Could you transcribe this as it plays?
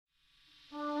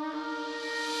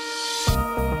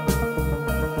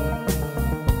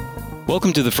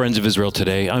Welcome to the Friends of Israel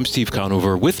Today. I'm Steve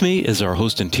Conover. With me is our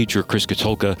host and teacher, Chris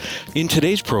Katulka. In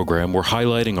today's program, we're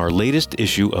highlighting our latest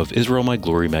issue of Israel My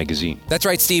Glory magazine. That's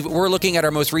right, Steve. We're looking at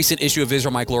our most recent issue of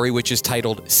Israel My Glory, which is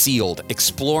titled Sealed,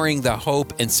 Exploring the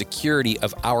Hope and Security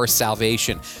of Our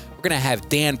Salvation. We're going to have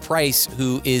Dan Price,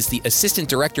 who is the Assistant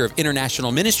Director of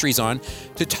International Ministries, on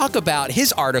to talk about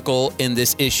his article in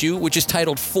this issue, which is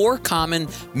titled 4 Common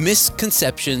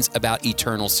Misconceptions About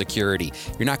Eternal Security.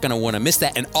 You're not going to want to miss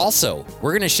that. And also,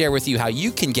 we're going to share with you how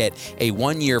you can get a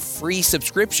 1-year free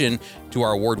subscription to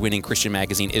our award-winning Christian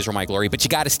magazine, Israel My Glory. But you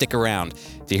got to stick around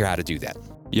to hear how to do that.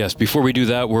 Yes, before we do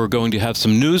that, we're going to have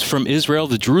some news from Israel.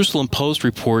 The Jerusalem Post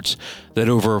reports that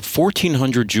over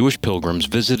 1,400 Jewish pilgrims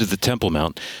visited the Temple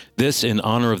Mount, this in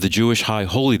honor of the Jewish High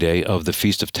Holy Day of the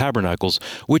Feast of Tabernacles,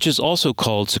 which is also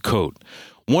called Sukkot.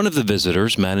 One of the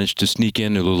visitors managed to sneak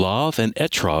in a lulav and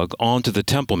etrog onto the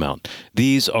Temple Mount.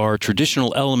 These are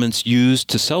traditional elements used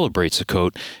to celebrate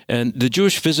Sukkot, and the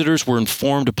Jewish visitors were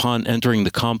informed upon entering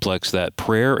the complex that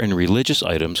prayer and religious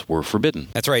items were forbidden.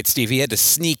 That's right, Steve. He had to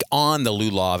sneak on the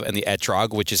lulav and the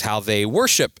etrog, which is how they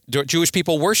worship. Jewish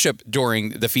people worship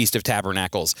during the Feast of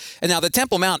Tabernacles. And now the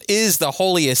Temple Mount is the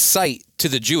holiest site to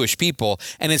the Jewish people,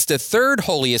 and it's the third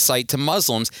holiest site to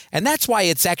Muslims, and that's why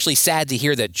it's actually sad to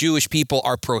hear that Jewish people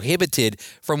are prohibited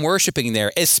from worshiping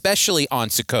there, especially on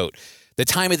Sukkot, the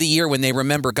time of the year when they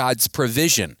remember God's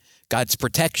provision, God's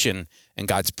protection, and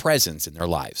God's presence in their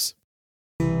lives.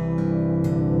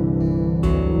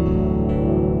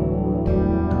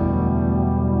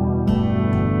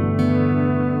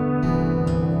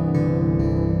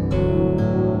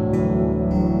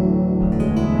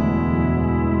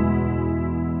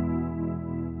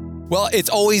 Well, it's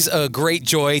always a great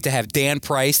joy to have Dan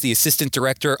Price, the Assistant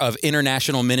Director of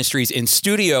International Ministries, in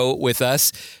studio with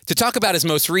us to talk about his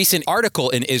most recent article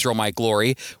in Israel My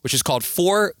Glory, which is called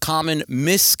 4 Common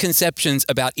Misconceptions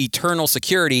About Eternal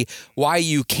Security, Why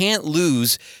You Can't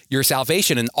Lose Your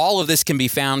Salvation. And all of this can be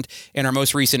found in our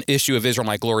most recent issue of Israel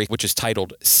My Glory, which is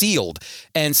titled Sealed.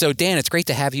 And so, Dan, it's great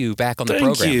to have you back on the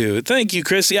program. Thank you,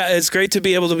 Chris. Yeah, it's great to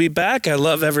be able to be back. I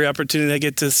love every opportunity I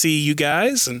get to see you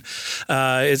guys, and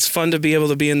it's fun to be able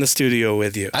to be in the studio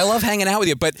with you. I love hanging out with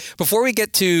you. But before we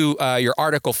get to your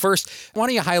article, first, why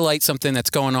don't you highlight something that's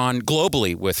going on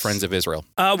globally with Friends of Israel?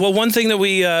 Well, one thing that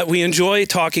we enjoy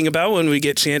talking about when we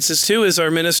get chances to is our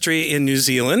ministry in New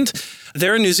Zealand.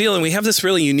 There in New Zealand, we have this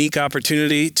really unique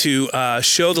opportunity to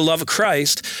show the love of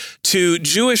Christ to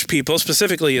Jewish people,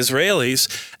 specifically Israelis,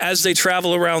 as they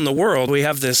travel around the world. We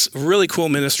have this really cool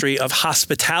ministry of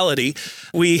hospitality.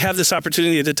 We have this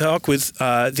opportunity to talk with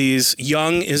these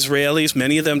young Israelis,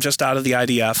 many of them just out of the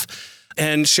IDF,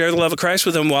 and share the love of Christ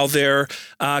with them while they're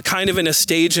kind of in a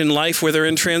stage in life where they're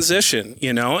in transition,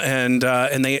 and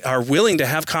they are willing to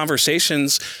have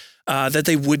conversations that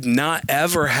they would not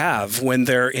ever have when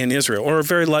they're in Israel, or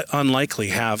very unlikely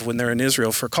have when they're in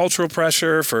Israel, for cultural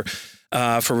pressure, for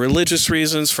religious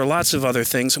reasons, for lots of other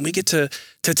things. And we get to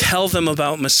tell them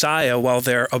about Messiah while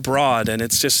they're abroad. And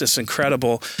it's just this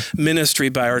incredible ministry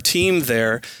by our team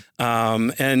there.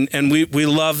 And we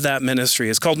love that ministry.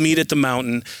 It's called Meet at the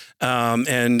Mountain.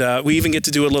 And we even get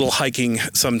to do a little hiking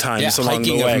sometimes along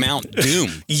the way. Hiking of Mount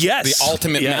Doom. Yes. The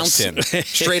ultimate mountain.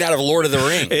 Straight out of Lord of the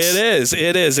Rings.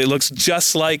 It is. It looks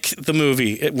just like the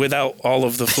movie without all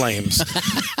of the flames.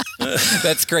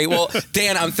 That's great. Well,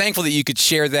 Dan, I'm thankful that you could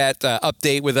share that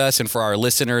update with us and for our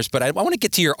listeners. But I want to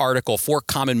get to your article, 4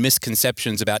 Common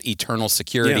Misconceptions About Eternal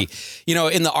Security. Yeah.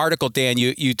 In the article, Dan,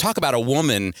 you talk about a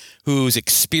woman who's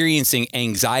experiencing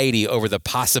anxiety over the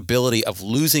possibility of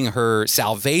losing her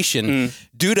salvation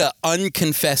due to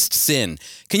unconfessed sin.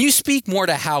 Can you speak more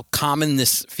to how common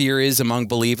this fear is among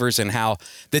believers and how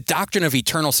the doctrine of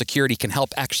eternal security can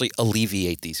help actually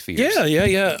alleviate these fears?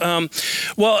 Yeah.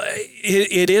 Well,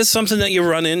 it is something that you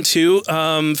run into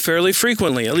fairly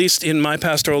frequently, at least in my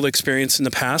pastoral experience in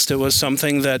the past. It was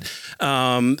something that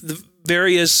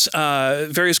various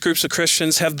groups of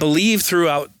Christians have believed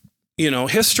throughout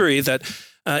history, that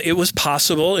it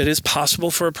is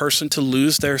possible for a person to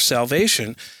lose their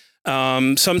salvation.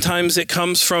 Sometimes it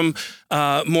comes from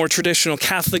more traditional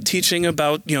Catholic teaching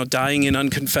about dying in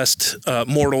unconfessed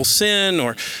mortal sin,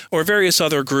 or various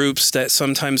other groups that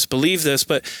sometimes believe this.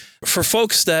 But for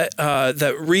folks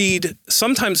that read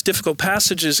sometimes difficult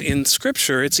passages in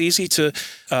Scripture, it's easy to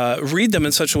read them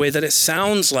in such a way that it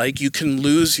sounds like you can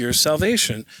lose your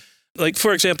salvation. Like,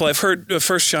 for example, I've heard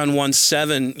 1 John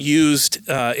 1:7 used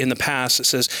in the past. It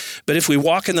says, "But if we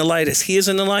walk in the light as he is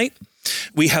in the light,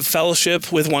 we have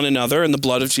fellowship with one another, and the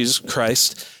blood of Jesus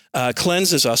Christ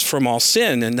cleanses us from all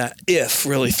sin. And that if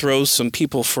really throws some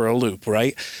people for a loop,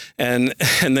 right? And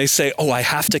they say, oh, I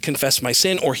have to confess my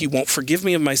sin or he won't forgive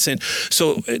me of my sin.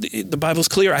 So the Bible's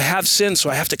clear. I have sinned, so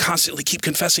I have to constantly keep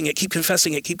confessing it, keep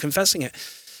confessing it, keep confessing it.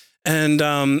 And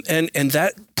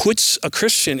that puts a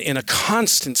Christian in a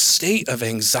constant state of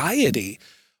anxiety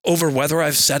over whether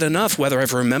I've said enough, whether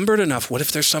I've remembered enough. What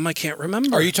if there's some I can't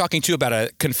remember? Are you talking too about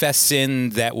a confessed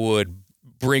sin that would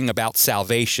bring about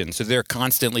salvation? So they're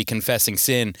constantly confessing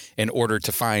sin in order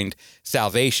to find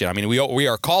salvation. I mean, we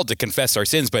are called to confess our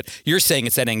sins, but you're saying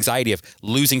it's that anxiety of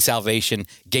losing salvation,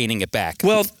 gaining it back.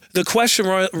 Well, the question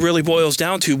really boils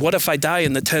down to, what if I die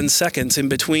in the 10 seconds in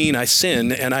between I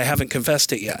sin and I haven't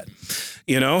confessed it yet?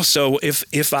 So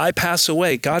if I pass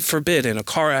away, God forbid, in a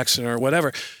car accident or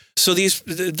whatever. So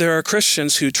there are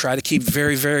Christians who try to keep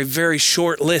very, very, very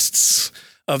short lists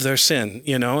of their sin,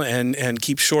 and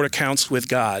keep short accounts with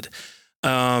God,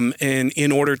 and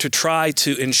in order to try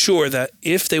to ensure that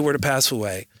if they were to pass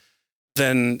away,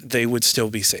 then they would still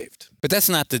be saved. But that's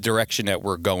not the direction that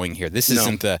we're going here. This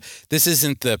isn't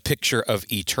the picture of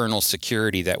eternal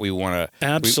security that we want to.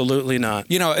 Absolutely not.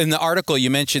 In the article you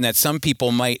mentioned that some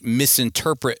people might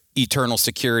misinterpret eternal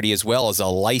security as well as a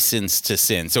license to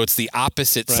sin. So it's the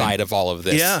opposite side of all of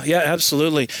this. Yeah,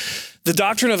 absolutely. The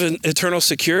doctrine of eternal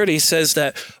security says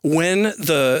that when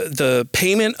the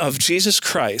payment of Jesus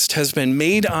Christ has been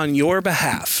made on your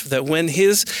behalf, that when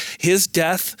his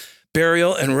death,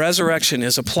 burial, and resurrection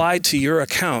is applied to your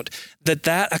account,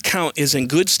 that account is in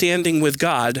good standing with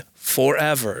God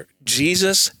forever.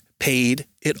 Jesus paid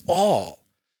it all.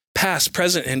 Past,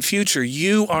 present, and future.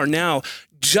 You are now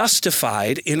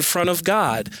justified in front of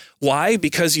God. Why?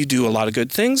 Because you do a lot of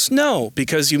good things? No.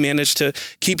 Because you managed to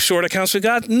keep short accounts with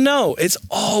God? No. It's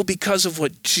all because of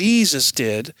what Jesus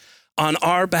did on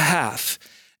our behalf.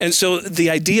 And so the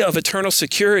idea of eternal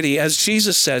security, as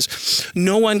Jesus says,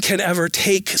 no one can ever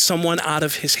take someone out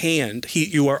of his hand.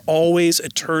 You are always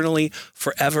eternally,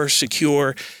 forever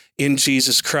secure in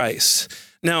Jesus Christ.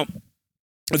 Now,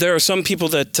 there are some people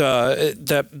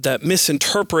that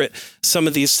misinterpret some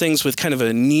of these things with kind of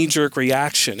a knee-jerk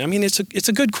reaction. I mean, it's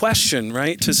a good question,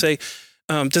 right? To say,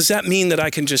 does that mean that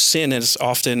I can just sin as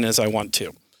often as I want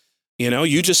to?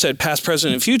 You just said past,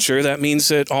 present, and future. That means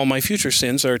that all my future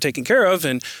sins are taken care of.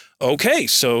 And okay,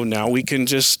 so now we can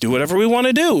just do whatever we want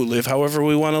to do, live however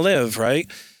we want to live, right?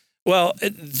 Well,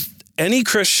 any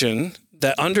Christian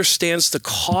that understands the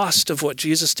cost of what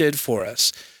Jesus did for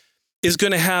us is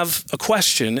going to have a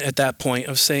question at that point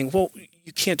of saying, well,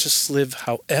 you can't just live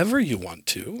however you want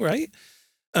to, right?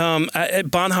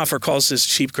 Bonhoeffer calls this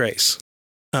cheap grace.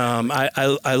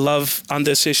 I love, on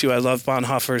this issue, I love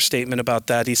Bonhoeffer's statement about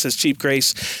that. He says, cheap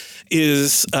grace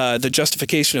is the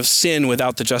justification of sin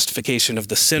without the justification of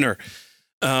the sinner.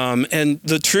 And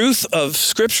the truth of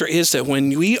Scripture is that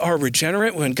when we are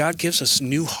regenerate, when God gives us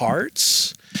new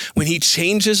hearts, when he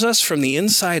changes us from the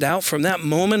inside out, from that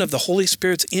moment of the Holy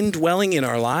Spirit's indwelling in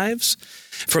our lives,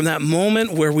 from that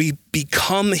moment where we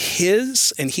become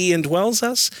his and he indwells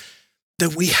us,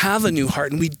 that we have a new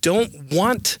heart and we don't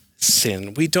want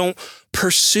sin. We don't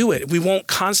pursue it. We won't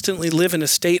constantly live in a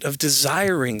state of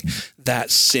desiring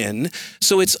that sin.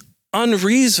 So it's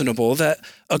unreasonable that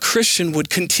a Christian would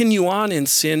continue on in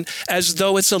sin as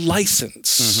though it's a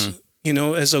license. Mm-hmm.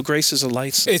 As though grace is a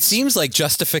license. It seems like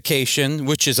justification,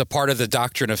 which is a part of the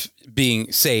doctrine of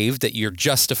being saved, that you're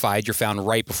justified, you're found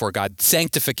right before God.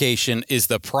 Sanctification is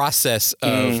the process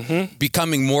of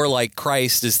becoming more like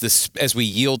Christ as we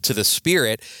yield to the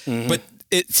Spirit. Mm-hmm. But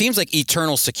it seems like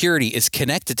eternal security is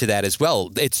connected to that as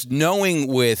well. It's knowing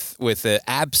with the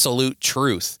absolute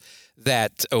truth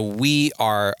that we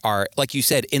are, like you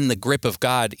said, in the grip of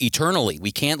God eternally.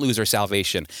 We can't lose our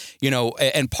salvation.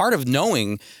 And part of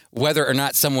knowing whether or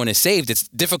not someone is saved, it's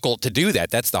difficult to do that.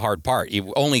 That's the hard part.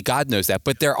 Only God knows that.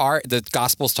 But the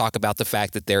Gospels talk about the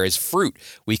fact that there is fruit.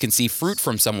 We can see fruit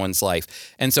from someone's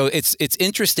life. And so it's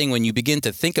interesting when you begin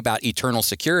to think about eternal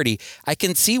security. I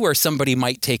can see where somebody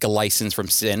might take a license from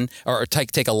sin or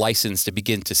take a license to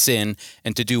begin to sin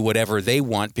and to do whatever they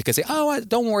want because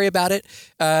don't worry about it.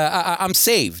 I'm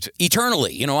saved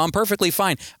eternally. I'm perfectly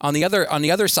fine. On the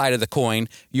other side of the coin,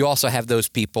 you also have those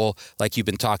people like you've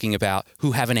been talking about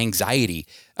who have an anxiety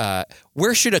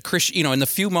Where should a Christian, in the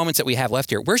few moments that we have left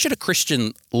here, where should a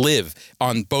Christian live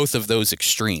on both of those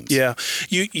extremes? Yeah,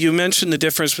 you mentioned the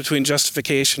difference between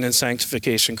justification and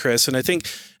sanctification, Chris, and I think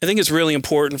it's really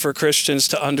important for Christians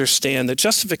to understand that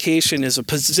justification is a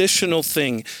positional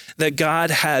thing, that God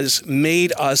has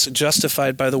made us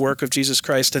justified by the work of Jesus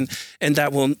Christ, and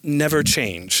that will never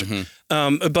change.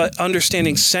 But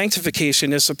understanding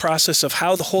sanctification is the process of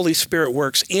how the Holy Spirit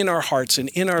works in our hearts and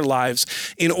in our lives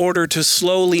in order to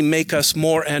slowly make us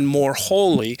more and more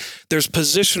holy. There's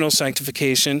positional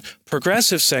sanctification,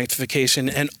 progressive sanctification,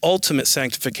 and ultimate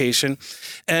sanctification,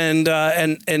 and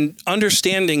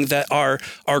understanding that our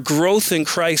growth in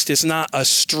Christ is not a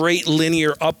straight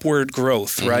linear upward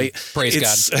growth, right?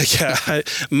 Praise God.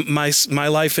 My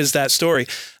life is that story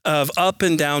of up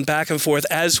and down, back and forth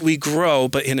as we grow,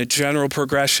 but in a general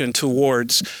progression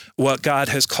towards what God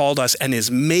has called us and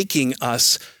is making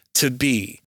us to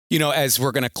be. As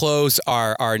we're going to close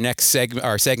our next segment,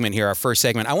 our first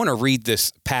segment, I want to read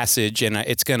this passage, and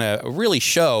it's going to really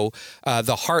show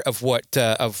the heart of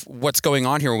what's going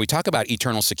on here when we talk about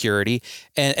eternal security.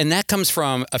 And that comes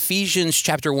from Ephesians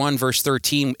chapter 1, verse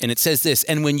 13, and it says this: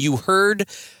 "And when you heard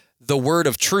the word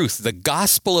of truth, the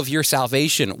gospel of your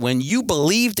salvation, when you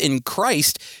believed in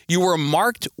Christ, you were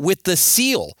marked with the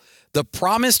seal, the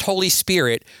promised Holy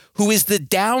Spirit, who is the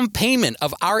down payment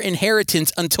of our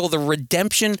inheritance until the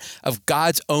redemption of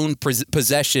God's own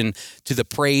possession, to the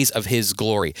praise of his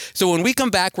glory." So when we come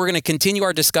back, we're going to continue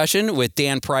our discussion with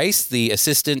Dan Price, the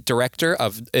Assistant Director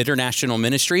of International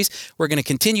Ministries. We're going to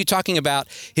continue talking about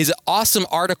his awesome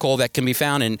article that can be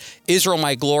found in Israel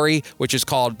My Glory, which is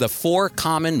called "The 4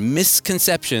 Common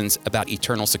Misconceptions About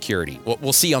Eternal Security."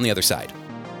 We'll see you on the other side.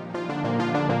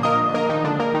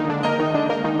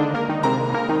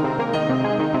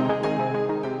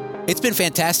 It's been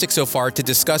fantastic so far to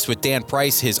discuss with Dan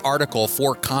Price his article,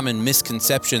 4 Common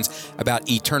Misconceptions About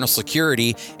Eternal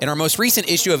Security, in our most recent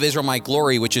issue of Israel My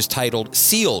Glory, which is titled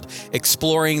Sealed,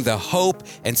 Exploring the Hope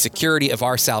and Security of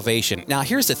Our Salvation. Now,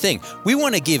 here's the thing. We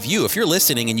want to give you, if you're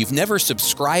listening and you've never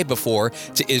subscribed before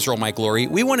to Israel My Glory,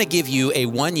 we want to give you a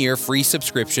 1-year free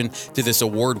subscription to this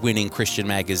award-winning Christian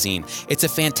magazine. It's a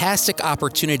fantastic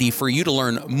opportunity for you to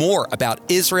learn more about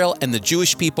Israel and the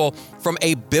Jewish people from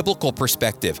a biblical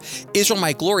perspective. Israel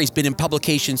My Glory has been in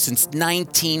publication since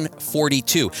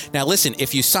 1942. Now listen,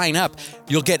 if you sign up,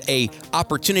 you'll get an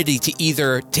opportunity to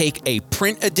either take a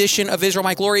print edition of Israel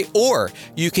My Glory, or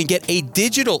you can get a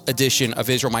digital edition of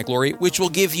Israel My Glory, which will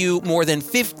give you more than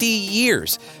 50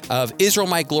 years of Israel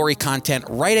My Glory content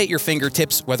right at your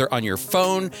fingertips, whether on your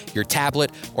phone, your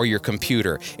tablet, or your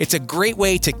computer. It's a great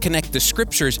way to connect the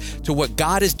scriptures to what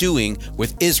God is doing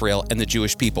with Israel and the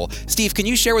Jewish people. Steve, can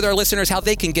you share with our listeners how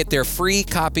they can get their free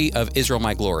copy of Israel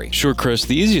My Glory? Sure, Chris.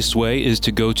 The easiest way is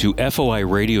to go to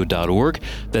foiradio.org.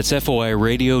 That's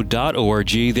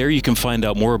foiradio.org. There you can find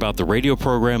out more about the radio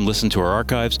program, listen to our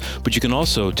archives, but you can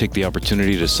also take the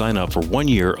opportunity to sign up for 1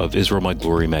 year of Israel My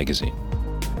Glory magazine.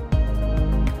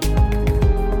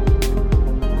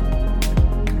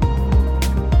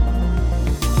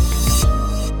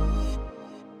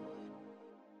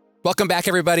 Welcome back,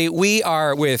 everybody. We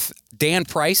are with Dan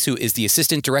Price, who is the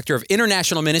Assistant Director of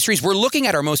International Ministries. We're looking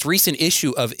at our most recent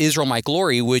issue of Israel My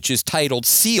Glory, which is titled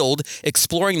Sealed,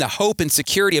 Exploring the Hope and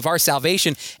Security of Our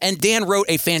Salvation. And Dan wrote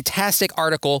a fantastic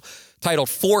article titled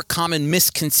 4 Common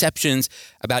Misconceptions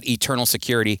About Eternal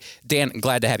Security. Dan,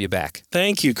 glad to have you back.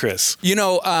 Thank you, Chris.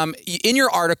 In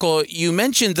your article, you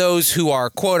mentioned those who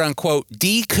are, quote unquote,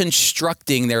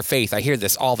 deconstructing their faith. I hear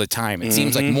this all the time. It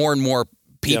seems like more and more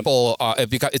people,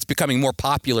 it's becoming more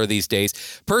popular these days.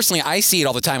 Personally, I see it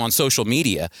all the time on social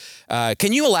media.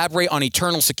 Can you elaborate on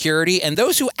eternal security and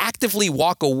those who actively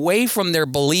walk away from their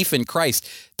belief in Christ?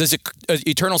 Does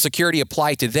eternal security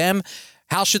apply to them?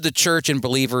 How should the church and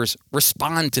believers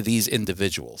respond to these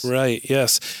individuals? Right,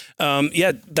 yes.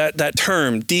 That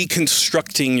term,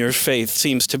 deconstructing your faith,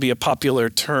 seems to be a popular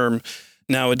term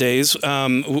nowadays.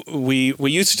 We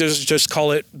used to just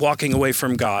call it walking away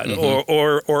from God,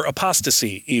 or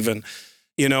apostasy even,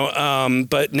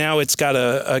 but now it's got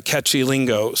a catchy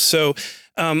lingo. So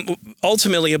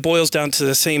ultimately it boils down to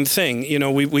the same thing.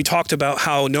 We talked about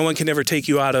how no one can ever take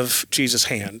you out of Jesus'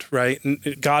 hand, right?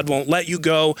 God won't let you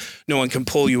go. No one can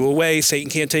pull you away. Satan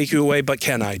can't take you away, but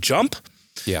can I jump?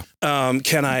 Yeah.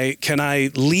 Can I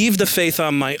leave the faith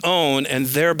on my own and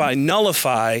thereby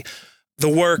nullify the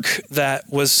work that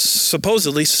was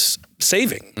supposedly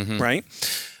saving, right?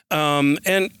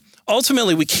 And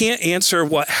ultimately, we can't answer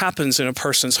what happens in a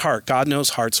person's heart. God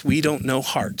knows hearts. We don't know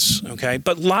hearts, okay?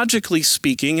 But logically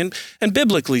speaking and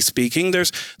biblically speaking,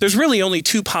 there's really only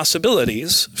 2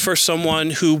 possibilities for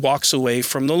someone who walks away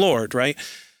from the Lord, right?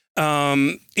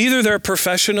 Either their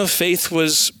profession of faith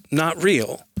was not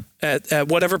real. At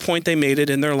whatever point they made it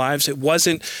in their lives, it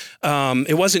wasn't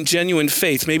genuine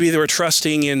faith. Maybe they were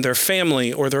trusting in their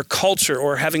family or their culture,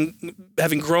 or having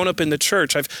grown up in the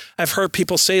church. I've heard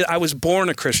people say, "I was born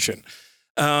a Christian,"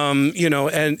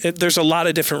 and there's a lot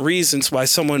of different reasons why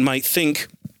someone might think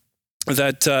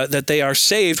that they are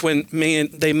saved when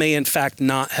they may in fact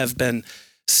not have been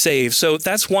saved. So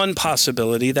that's one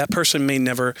possibility. That person may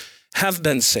never have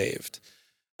been saved.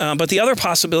 But the other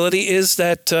possibility is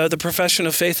that the profession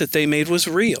of faith that they made was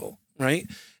real, right?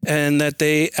 And that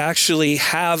they actually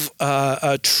have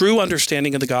a true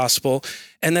understanding of the gospel,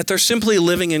 and that they're simply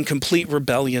living in complete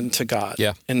rebellion to God.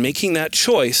 Yeah. And making that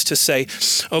choice to say,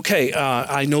 okay,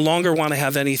 I no longer want to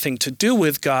have anything to do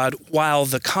with God, while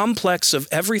the complex of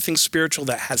everything spiritual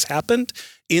that has happened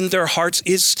in their hearts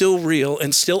is still real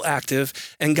and still active,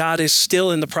 and God is still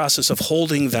in the process of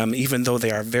holding them, even though they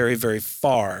are very, very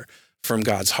far from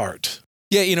God's heart.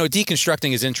 Yeah,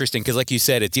 deconstructing is interesting because, like you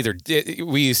said, it's either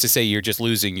we used to say you're just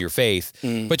losing your faith,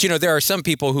 but there are some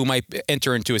people who might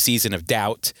enter into a season of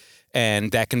doubt,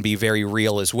 and that can be very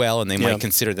real as well, and they might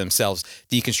consider themselves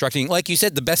deconstructing. Like you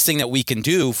said, the best thing that we can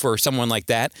do for someone like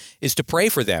that is to pray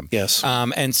for them. Yes.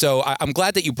 And so I'm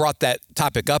glad that you brought that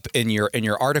topic up in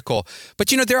your article. But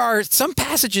there are some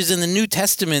passages in the New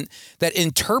Testament that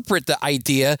interpret the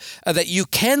idea that you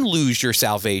can lose your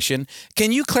salvation.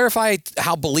 Can you clarify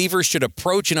how believers should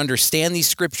approach and understand these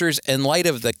scriptures in light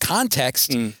of the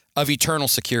context of eternal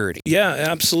security? Yeah,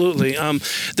 absolutely.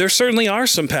 There certainly are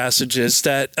some passages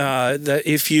that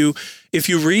if you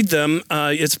read them,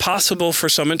 it's possible for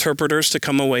some interpreters to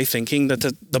come away thinking that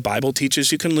the Bible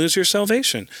teaches you can lose your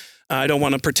salvation. I don't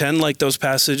want to pretend like those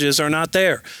passages are not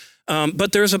there.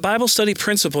 But there's a Bible study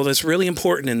principle that's really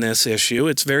important in this issue.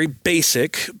 It's very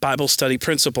basic Bible study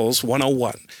principles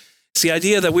 101. It's the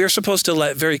idea that we are supposed to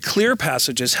let very clear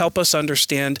passages help us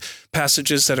understand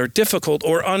passages that are difficult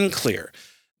or unclear.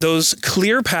 Those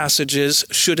clear passages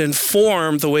should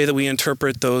inform the way that we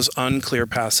interpret those unclear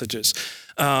passages.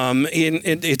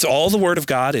 It's all the Word of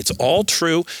God. It's all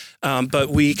true, but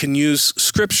we can use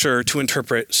Scripture to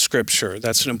interpret Scripture.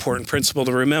 That's an important principle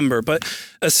to remember. But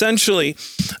essentially,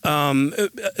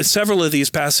 several of these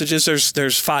passages,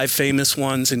 there's 5 famous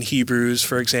ones in Hebrews,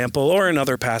 for example, or in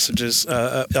other passages,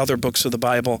 other books of the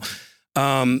Bible.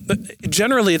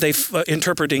 Generally,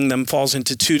 interpreting them falls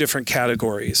into 2 different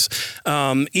categories.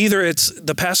 Either it's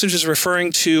the passage is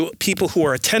referring to people who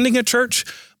are attending a church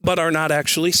but are not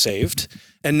actually saved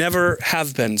and never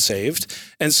have been saved,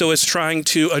 and so it's trying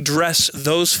to address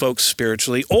those folks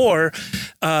spiritually. Or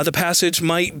the passage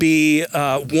might be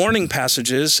warning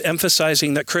passages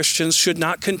emphasizing that Christians should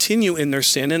not continue in their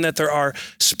sin, and that there are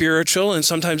spiritual and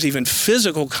sometimes even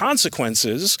physical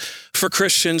consequences for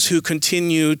Christians who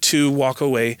continue to walk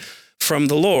away from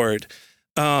the Lord.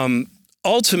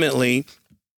 Ultimately,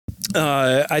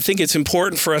 I think it's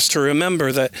important for us to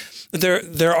remember that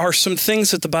there are some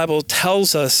things that the Bible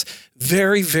tells us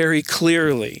very, very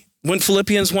clearly. When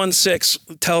Philippians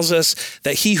 1:6 tells us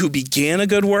that he who began a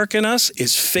good work in us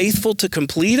is faithful to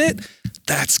complete it,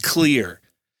 that's clear.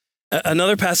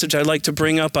 Another passage I'd like to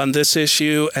bring up on this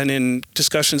issue and in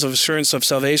discussions of assurance of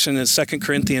salvation is 2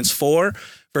 Corinthians 4,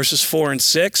 verses 4 and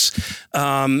 6.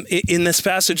 In this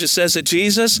passage, it says that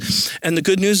Jesus and the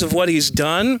good news of what he's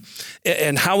done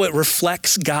and how it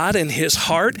reflects God and his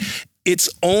heart, it's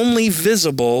only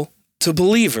visible to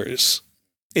believers.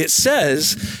 It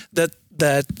says that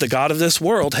the God of this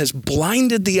world has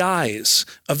blinded the eyes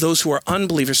of those who are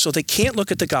unbelievers so they can't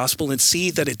look at the gospel and see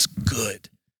that it's good.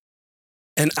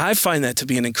 And I find that to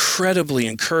be an incredibly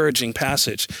encouraging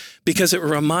passage because it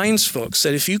reminds folks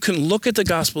that if you can look at the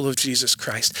gospel of Jesus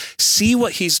Christ, see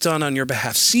what he's done on your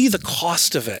behalf, see the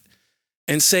cost of it,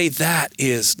 and say that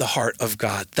is the heart of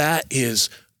God, that is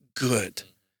good.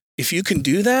 If you can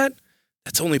do that,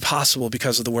 that's only possible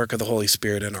because of the work of the Holy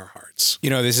Spirit in our hearts.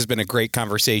 This has been a great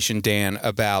conversation, Dan,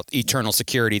 about eternal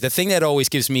security. The thing that always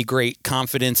gives me great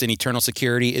confidence in eternal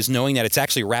security is knowing that it's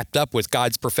actually wrapped up with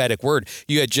God's prophetic word.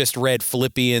 You had just read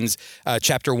Philippians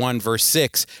chapter 1, verse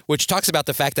 6, which talks about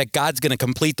the fact that God's going to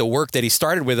complete the work that he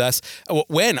started with us.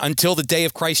 When? Until the day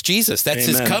of Christ Jesus. That's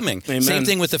Amen. his coming. Amen. Same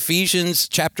thing with Ephesians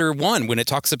chapter 1, when it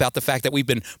talks about the fact that we've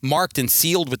been marked and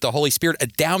sealed with the Holy Spirit, a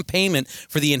down payment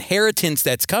for the inheritance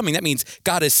that's coming. That means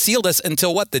God has sealed us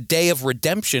until what? The day of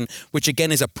redemption, which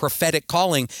again is a prophetic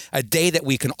calling, a day that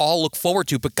we can all look forward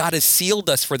to. But God has sealed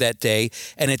us for that day,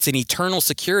 and it's an eternal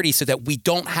security so that we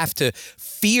don't have to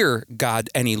fear God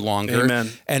any longer.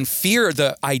 Amen. And fear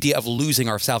the idea of losing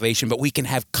our salvation, but we can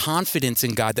have confidence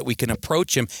in God that we can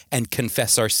approach him and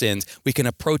confess our sins. We can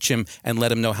approach him and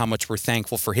let him know how much we're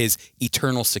thankful for his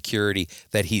eternal security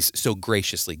that he's so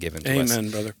graciously given to us. Amen,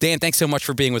 brother. Dan, thanks so much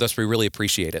for being with us. We really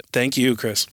appreciate it. Thank you,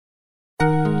 Chris.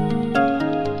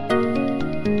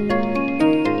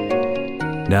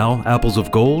 Now, Apples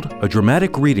of Gold, a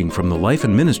dramatic reading from the life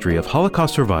and ministry of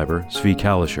Holocaust survivor Zvi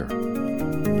Kalisher.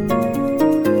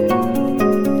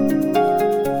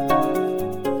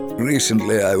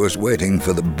 Recently, I was waiting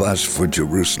for the bus for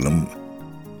Jerusalem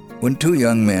when two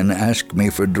young men asked me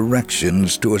for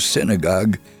directions to a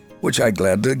synagogue, which I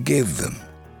gladly gave them.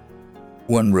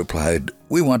 One replied,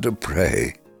 "We want to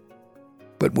pray,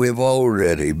 but we've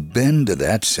already been to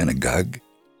that synagogue,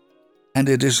 and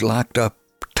it is locked up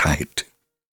tight."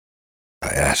 I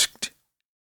asked,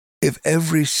 "If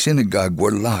every synagogue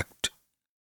were locked,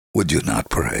 would you not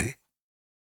pray?"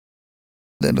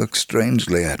 They looked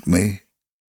strangely at me.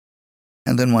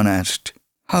 And then one asked,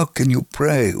 "How can you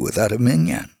pray without a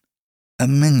minyan?" A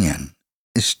minyan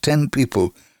is 10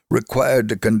 people required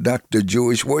to conduct a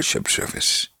Jewish worship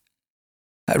service.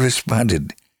 I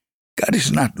responded, "God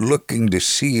is not looking to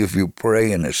see if you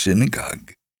pray in a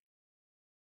synagogue.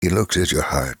 He looks at your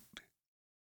heart.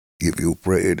 If you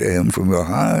pray to him from your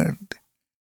heart,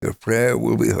 your prayer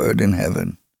will be heard in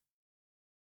heaven."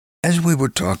 As we were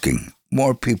talking,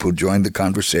 more people joined the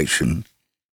conversation.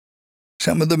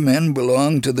 Some of the men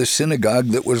belonged to the synagogue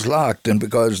that was locked, and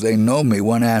because they know me,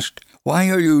 one asked,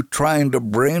 "Why are you trying to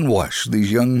brainwash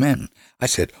these young men?" I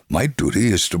said, "My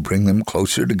duty is to bring them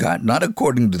closer to God, not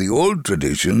according to the old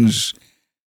traditions,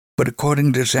 but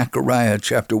according to Zechariah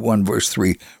chapter 1, verse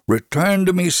 3. Return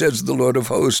to me, says the Lord of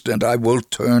hosts, and I will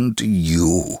turn to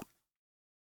you."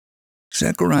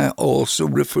 Zechariah also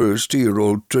refers to your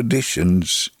old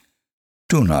traditions.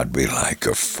 Do not be like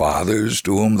your fathers,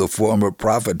 to whom the former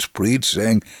prophets preached,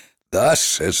 saying, "Thus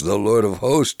says the Lord of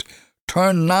hosts,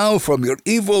 turn now from your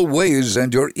evil ways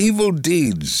and your evil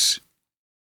deeds."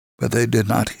 But they did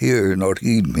not hear nor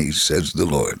heed me, says the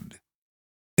Lord.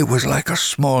 It was like a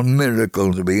small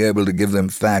miracle to be able to give them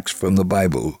facts from the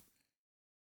Bible.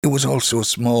 It was also a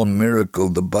small miracle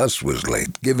the bus was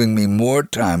late, giving me more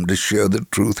time to share the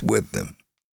truth with them.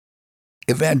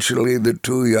 Eventually, the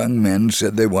two young men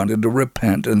said they wanted to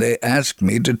repent, and they asked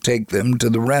me to take them to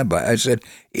the rabbi. I said,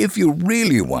 "If you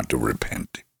really want to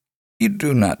repent, you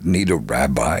do not need a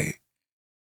rabbi.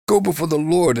 Go before the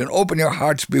Lord and open your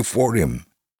hearts before him.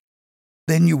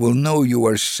 Then you will know you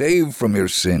are saved from your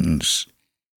sins.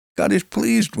 God is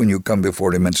pleased when you come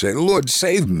before him and say, 'Lord,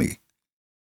 save me.'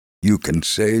 You can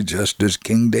say, just as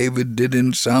King David did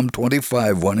in Psalm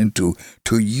 25, 1 and 2,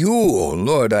 'To you, O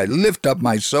Lord, I lift up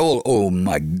my soul. O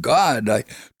my God, I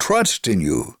trust in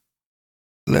you.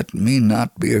 Let me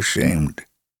not be ashamed.'"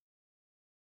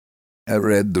 I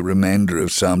read the remainder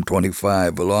of Psalm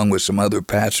 25, along with some other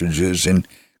passages,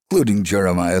 including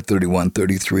Jeremiah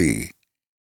 31:33.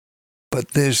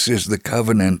 "But this is the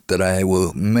covenant that I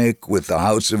will make with the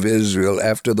house of Israel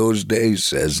after those days,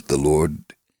 says the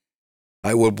Lord.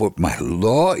 I will put my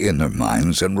law in their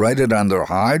minds and write it on their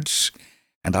hearts,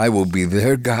 and I will be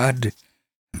their God,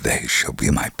 and they shall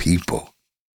be my people."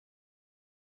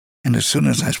 And as soon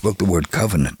as I spoke the word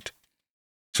covenant,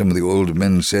 some of the old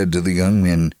men said to the young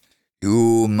men,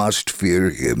 "You must fear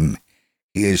him.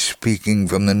 He is speaking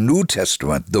from the New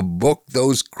Testament, the book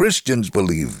those Christians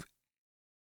believe."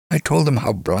 I told them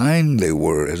how blind they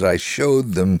were as I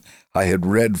showed them I had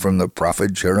read from the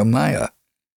prophet Jeremiah.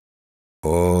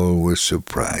 All were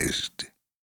surprised.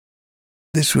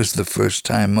 This was the first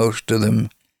time most of them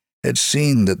had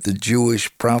seen that the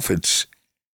Jewish prophets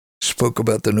spoke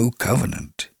about the new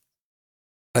covenant.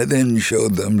 I then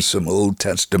showed them some Old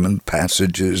Testament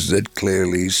passages that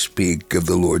clearly speak of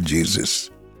the Lord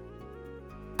Jesus.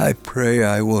 I pray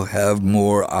I will have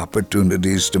more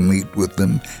opportunities to meet with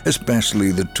them,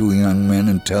 especially the two young men,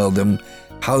 and tell them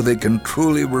how they can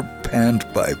truly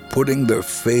repent by putting their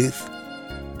faith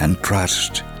and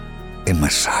trust in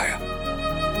Messiah.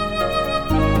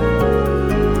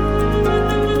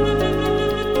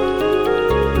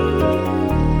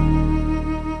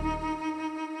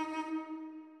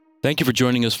 Thank Thank you for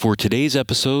joining us for today's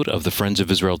episode of the Friends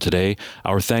of Israel Today.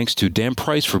 Our thanks to Dan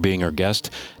Price for being our guest.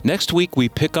 Next week, we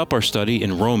pick up our study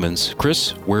in Romans. Chris,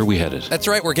 where are we headed? That's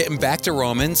right. We're getting back to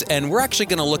Romans, and we're actually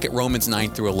going to look at Romans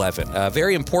 9 through 11, a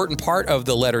very important part of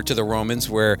the letter to the Romans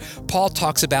where Paul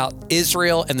talks about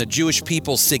Israel and the Jewish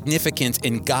people's significance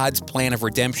in God's plan of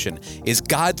redemption. Is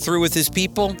God through with his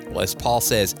people? Well, as Paul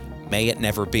says, may it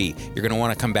never be. You're going to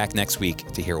want to come back next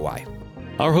week to hear why.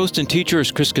 Our host and teacher is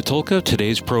Chris Katulka.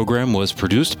 Today's program was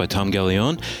produced by Tom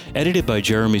Gallione, edited by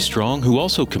Jeremy Strong, who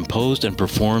also composed and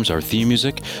performs our theme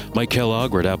music. Mike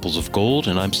Kellogg, Red Apples of Gold,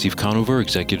 and I'm Steve Conover,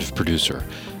 executive producer.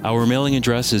 Our mailing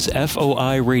address is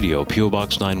FOI Radio, P.O.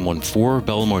 Box 914,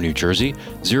 Bellamar, New Jersey,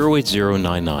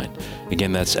 08099.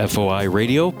 Again, that's FOI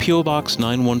Radio, P.O. Box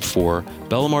 914,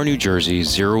 Bellamar, New Jersey,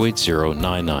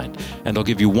 08099. And I'll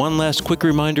give you one last quick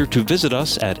reminder to visit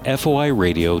us at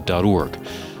foiradio.org.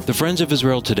 The Friends of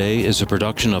Israel Today is a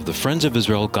production of the Friends of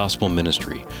Israel Gospel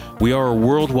Ministry. We are a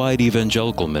worldwide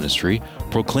evangelical ministry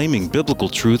proclaiming biblical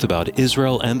truth about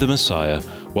Israel and the Messiah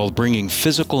while bringing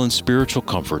physical and spiritual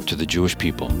comfort to the Jewish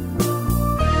people.